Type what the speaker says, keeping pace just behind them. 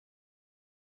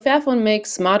Fairphone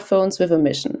makes smartphones with a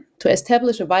mission to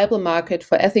establish a viable market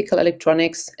for ethical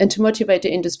electronics and to motivate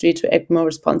the industry to act more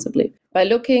responsibly by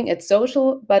looking at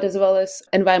social but as well as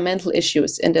environmental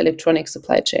issues in the electronic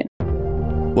supply chain.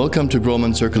 Welcome to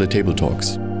Groman Circular Table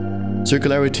Talks.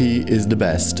 Circularity is the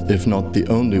best, if not the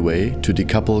only way, to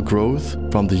decouple growth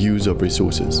from the use of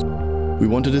resources. We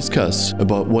want to discuss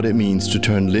about what it means to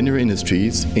turn linear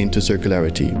industries into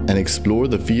circularity and explore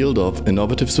the field of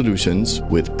innovative solutions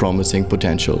with promising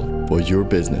potential for your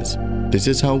business. This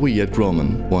is how we at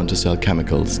Groman want to sell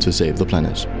chemicals to save the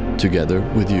planet, together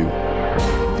with you.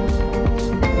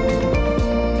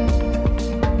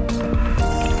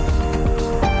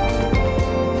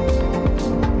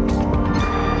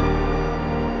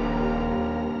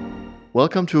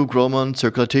 Welcome to Groman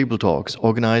Circular Table Talks,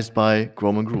 organized by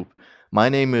Groman Group. My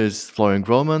name is Florian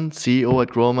Groman, CEO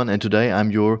at Groman, and today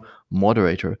I'm your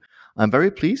moderator. I'm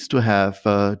very pleased to have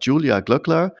Julia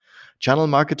Glöckler, channel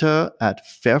marketer at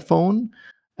Fairphone,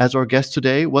 as our guest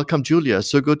today. Welcome, Julia.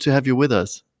 So good to have you with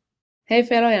us. Hey,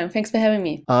 Florian. Thanks for having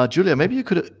me. Julia, maybe you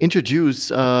could introduce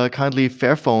kindly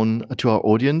Fairphone to our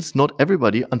audience. Not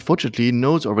everybody, unfortunately,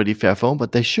 knows already Fairphone,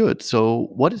 but they should. So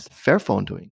what is Fairphone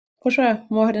doing? For sure.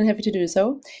 More than happy to do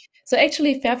so. So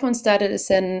actually, Fairphone started as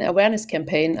an awareness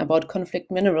campaign about conflict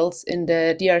minerals in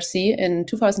the DRC in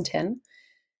 2010.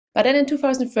 But then in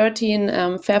 2013,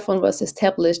 Fairphone was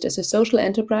established as a social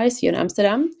enterprise here in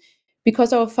Amsterdam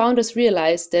because our founders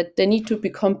realized that they need to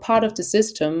become part of the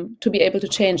system to be able to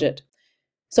change it.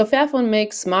 So Fairphone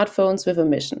makes smartphones with a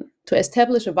mission to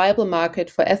establish a viable market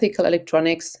for ethical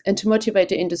electronics and to motivate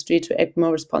the industry to act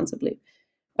more responsibly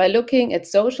by looking at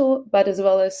social but as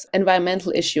well as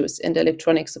environmental issues in the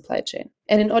electronic supply chain.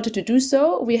 And in order to do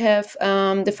so, we have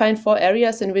defined 4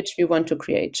 areas in which we want to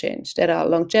create change. That are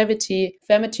longevity,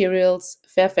 fair materials,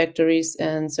 fair factories,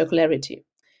 and circularity.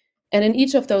 And in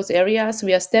each of those areas,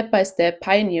 we are step-by-step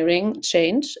pioneering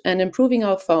change and improving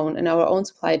our phone and our own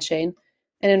supply chain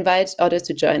and invite others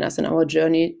to join us in our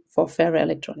journey for fairer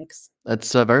electronics.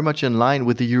 That's very much in line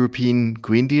with the European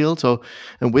Green Deal.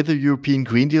 And with the European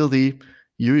Green Deal, the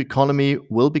EU economy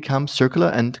will become circular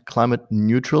and climate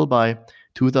neutral by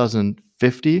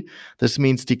 2050. This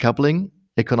means decoupling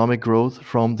economic growth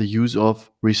from the use of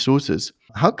resources.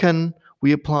 How can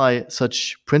we apply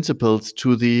such principles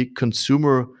to the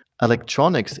consumer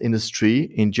electronics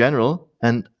industry in general?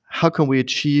 And how can we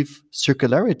achieve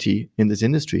circularity in this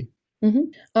industry?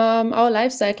 Our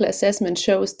life cycle assessment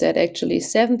shows that actually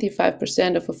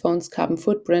 75% of a phone's carbon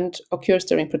footprint occurs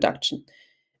during production,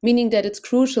 meaning that it's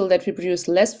crucial that we produce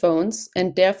less phones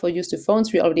and therefore use the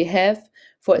phones we already have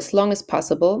for as long as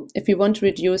possible if we want to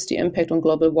reduce the impact on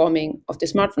global warming of the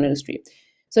smartphone industry.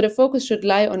 So the focus should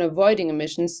lie on avoiding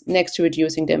emissions next to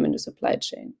reducing them in the supply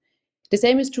chain. The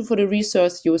same is true for the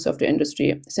resource use of the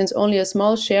industry. Since only a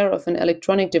small share of an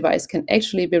electronic device can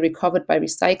actually be recovered by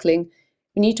recycling,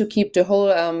 we need to keep the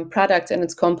whole product and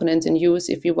its components in use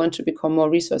if we want to become more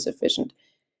resource efficient.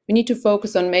 We need to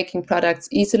focus on making products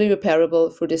easily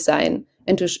repairable through design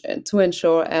and to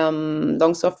ensure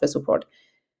long software support.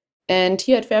 And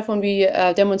here at Fairphone, we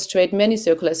demonstrate many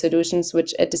circular solutions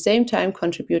which at the same time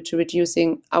contribute to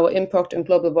reducing our impact on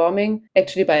global warming,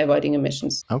 actually by avoiding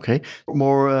emissions. Okay.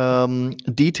 More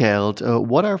detailed,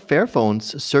 what are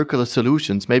Fairphone's circular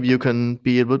solutions? Maybe you can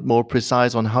be a bit more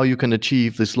precise on how you can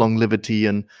achieve this longevity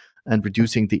and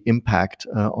reducing the impact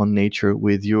on nature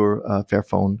with your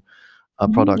Fairphone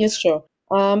products. Yes, sure.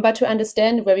 But to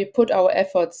understand where we put our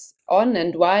efforts on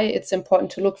and why, it's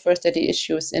important to look first at the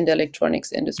issues in the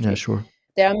electronics industry. Yeah, sure.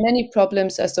 There are many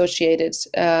problems associated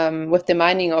with the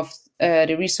mining of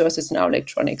the resources in our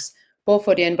electronics, both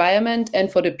for the environment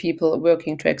and for the people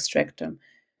working to extract them.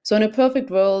 So in a perfect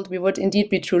world, we would indeed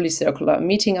be truly circular,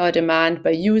 meeting our demand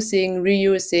by using,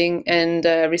 reusing, and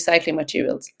recycling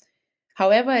materials.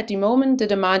 However, at the moment, the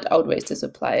demand outweighs the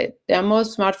supply. There are more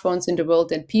smartphones in the world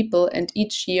than people, and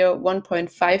each year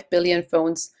 1.5 billion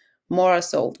phones more are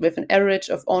sold, with an average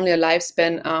of only a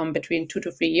lifespan between 2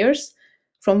 to 3 years,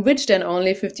 from which then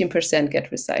only 15% get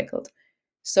recycled.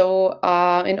 So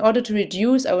in order to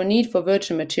reduce our need for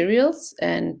virgin materials,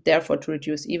 and therefore to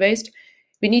reduce e-waste,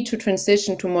 we need to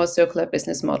transition to more circular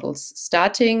business models,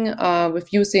 starting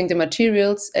with using the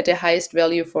materials at the highest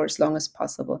value for as long as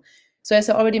possible. So as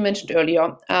I already mentioned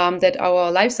earlier, that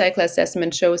our life cycle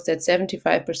assessment shows that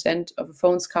 75% of a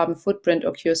phone's carbon footprint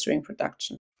occurs during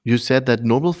production. You said that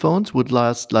normal phones would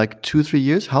last like 2-3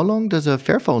 years. How long does a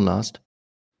Fairphone last?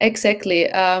 Exactly.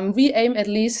 We aim at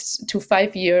least to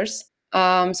 5 years.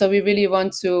 So we really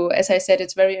want to, as I said,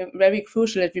 it's very, very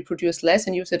crucial that we produce less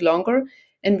and use it longer.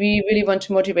 And we really want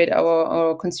to motivate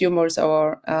our consumers,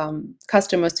 our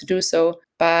customers to do so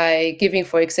by giving,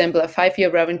 for example, a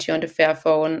 5-year warranty on the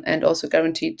Fairphone and also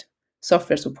guaranteed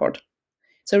software support.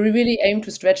 So we really aim to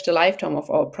stretch the lifetime of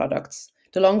our products.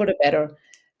 The longer, the better.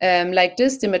 Like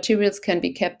this, the materials can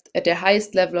be kept at the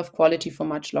highest level of quality for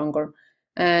much longer.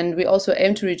 And we also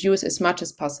aim to reduce as much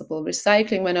as possible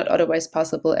recycling when not otherwise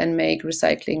possible and make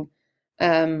recycling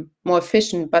more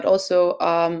efficient. But also,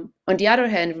 on the other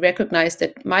hand, we recognize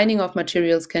that mining of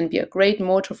materials can be a great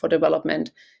motor for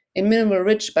development in minimal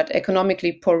rich but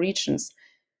economically poor regions.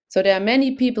 So there are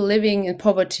many people living in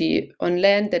poverty on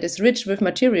land that is rich with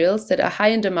materials that are high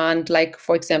in demand, like,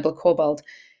 for example, cobalt.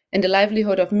 And the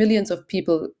livelihood of millions of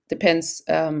people depends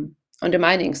on the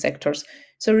mining sectors.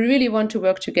 So we really want to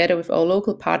work together with our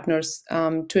local partners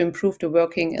to improve the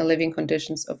working and living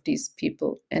conditions of these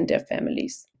people and their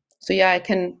families. So yeah, I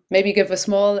can maybe give a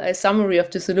small summary of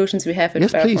the solutions we have at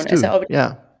Yes, please Fairphone. do.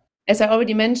 Yeah. As I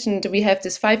already mentioned, we have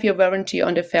this 5-year warranty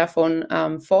on the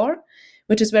Fairphone 4,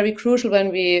 which is very crucial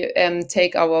when we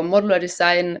take our modular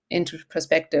design into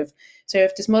perspective. So you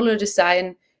have this modular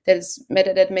design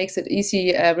that makes it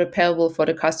easy repairable for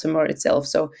the customer itself.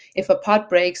 So if a part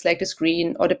breaks, like the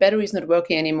screen or the battery is not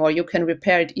working anymore, you can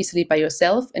repair it easily by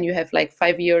yourself, and you have like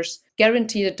 5 years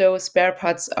guarantee that those spare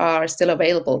parts are still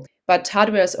available. But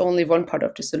hardware is only one part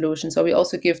of the solution. So we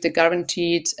also give the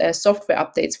guaranteed software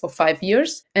updates for 5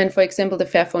 years. And for example, the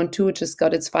Fairphone 2 just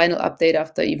got its final update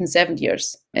after even 7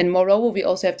 years. And moreover, we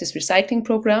also have this recycling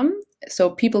program. So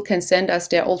people can send us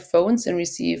their old phones and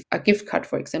receive a gift card,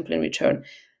 for example, in return,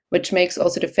 which makes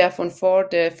also the Fairphone 4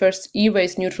 the first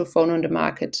e-waste neutral phone on the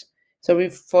market. So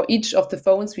for each of the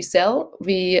phones we sell,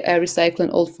 we recycle an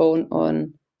old phone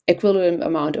on equivalent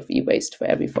amount of e-waste for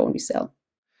every phone we sell.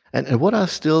 And what are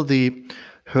still the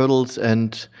hurdles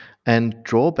and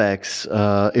drawbacks,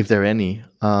 if there are any?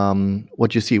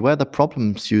 What you see, where are the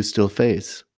problems you still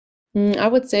face? I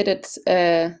would say that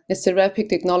it's the rapid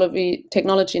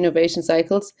technology innovation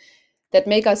cycles that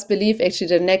make us believe actually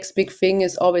the next big thing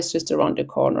is always just around the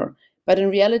corner. But in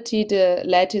reality, the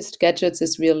latest gadgets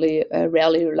is really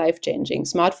rarely life-changing.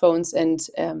 Smartphones and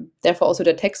therefore also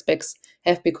the tech specs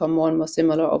have become more and more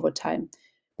similar over time.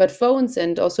 But phones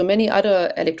and also many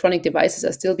other electronic devices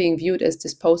are still being viewed as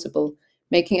disposable,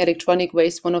 making electronic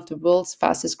waste one of the world's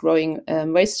fastest growing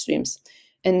waste streams.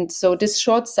 And so this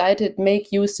short-sighted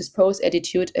make, use, dispose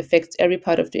attitude affects every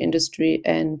part of the industry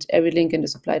and every link in the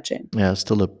supply chain. Yeah,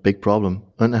 still a big problem.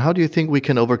 And how do you think we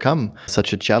can overcome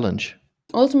such a challenge?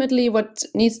 Ultimately, what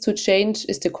needs to change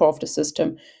is the core of the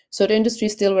system. So the industry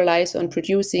still relies on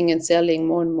producing and selling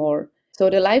more and more. So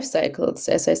the life cycles,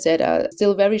 as I said, are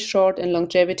still very short and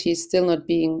longevity is still not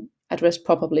being addressed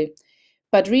properly.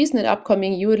 But recent and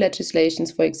upcoming EU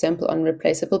legislations, for example, on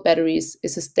replaceable batteries,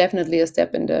 is definitely a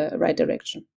step in the right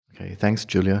direction. Okay, thanks,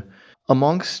 Julia.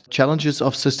 Amongst challenges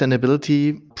of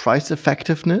sustainability, price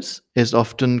effectiveness is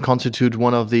often constitute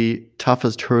one of the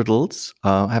toughest hurdles.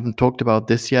 I haven't talked about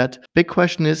this yet. Big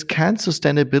question is, can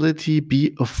sustainability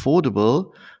be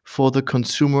affordable for the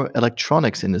consumer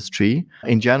electronics industry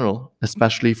in general,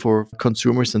 especially for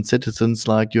consumers and citizens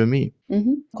like you and me?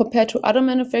 Compared to other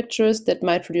manufacturers that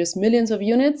might produce millions of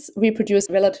units, we produce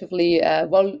relatively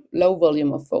low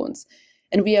volume of phones.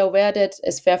 And we are aware that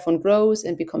as Fairphone grows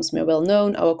and becomes more well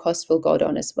known, our costs will go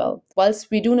down as well. Whilst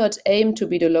we do not aim to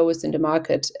be the lowest in the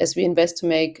market, as we invest to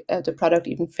make the product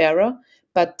even fairer,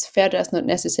 but fair does not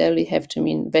necessarily have to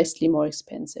mean vastly more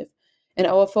expensive. And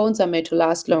our phones are made to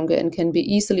last longer and can be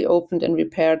easily opened and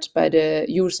repaired by the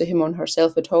user, him or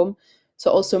herself at home. So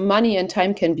also money and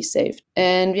time can be saved.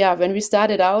 And yeah, when we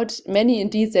started out, many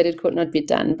indeed said it could not be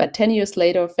done. But 10 years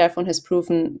later, Fairphone has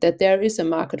proven that there is a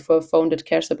market for a phone that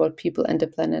cares about people and the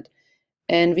planet.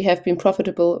 And we have been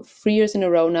profitable 3 years in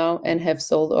a row now and have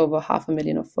sold over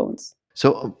 500,000 of phones.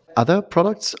 So, other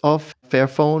products of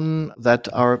Fairphone that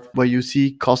are where you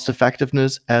see cost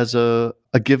effectiveness as a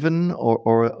given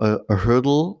or a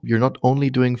hurdle? You're not only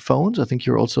doing phones, I think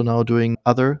you're also now doing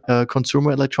other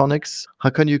consumer electronics. How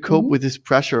can you cope with this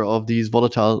pressure of these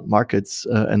volatile markets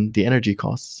and the energy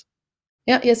costs?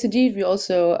 Yeah, yes, indeed. We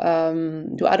also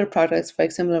do other products, for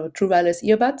example, true wireless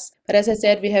earbuds. But as I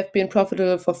said, we have been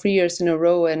profitable for 3 years in a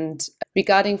row. And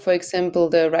regarding, for example,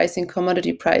 the rising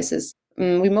commodity prices,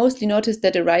 we mostly noticed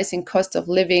that the rising cost of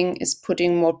living is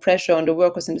putting more pressure on the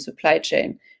workers in the supply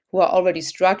chain, who are already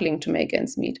struggling to make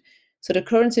ends meet. So the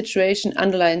current situation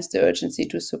underlines the urgency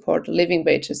to support living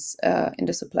wages in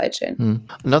the supply chain.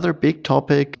 Another big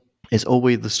topic is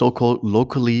always the so-called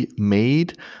locally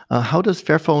made. How does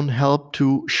Fairphone help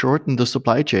to shorten the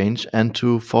supply chains and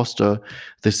to foster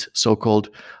this so-called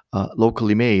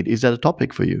locally made? Is that a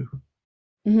topic for you?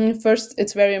 First,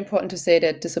 it's very important to say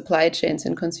that the supply chains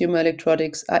in consumer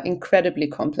electronics are incredibly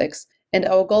complex. And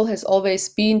our goal has always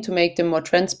been to make them more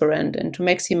transparent and to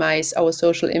maximize our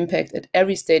social impact at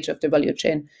every stage of the value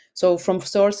chain. So from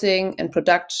sourcing and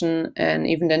production and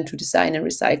even then to design and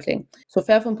recycling. So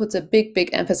Fairphone puts a big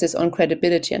emphasis on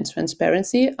credibility and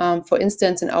transparency. For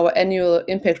instance, in our annual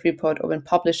impact report or when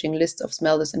publishing lists of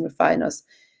smelters and refiners.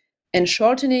 And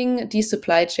shortening these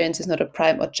supply chains is not a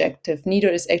prime objective, neither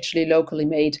is actually locally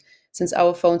made, since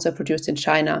our phones are produced in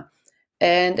China.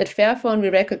 And at Fairphone, we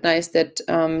recognize that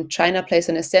China plays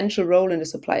an essential role in the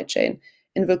supply chain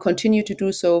and will continue to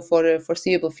do so for the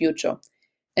foreseeable future.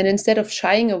 And instead of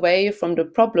shying away from the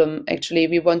problem, actually,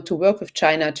 we want to work with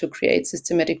China to create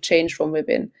systematic change from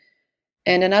within.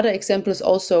 And another example is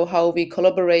also how we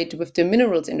collaborate with the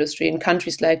minerals industry in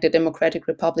countries like the Democratic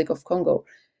Republic of Congo.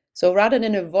 So rather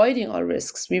than avoiding all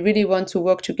risks, we really want to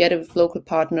work together with local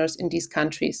partners in these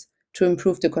countries to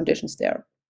improve the conditions there.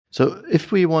 So,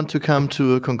 if we want to come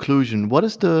to a conclusion, what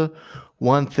is the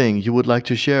one thing you would like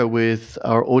to share with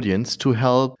our audience to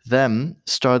help them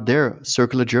start their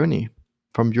circular journey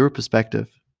from your perspective?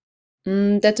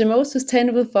 That the most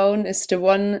sustainable phone is the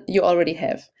one you already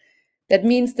have. That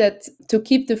means that to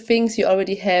keep the things you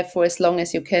already have for as long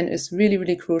as you can is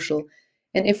really crucial.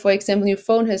 And if, for example, your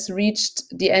phone has reached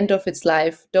the end of its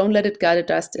life, don't let it gather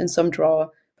dust in some drawer,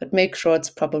 but make sure it's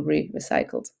properly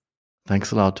recycled.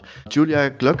 Thanks a lot. Julia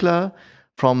Glöckler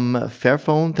from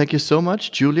Fairphone. Thank you so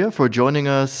much, Julia, for joining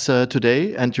us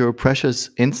today and your precious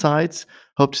insights.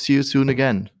 Hope to see you soon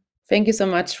again. Thank you so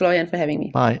much, Florian, for having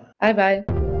me. Bye. Bye.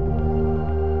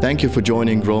 Thank you for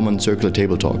joining Groman Circular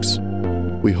Table Talks.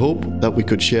 We hope that we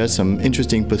could share some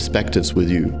interesting perspectives with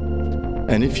you.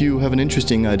 And if you have an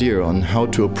interesting idea on how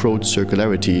to approach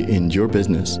circularity in your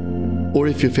business, or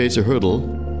if you face a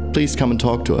hurdle, please come and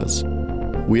talk to us.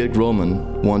 We at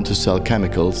Groman want to sell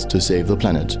chemicals to save the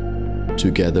planet,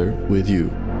 together with you.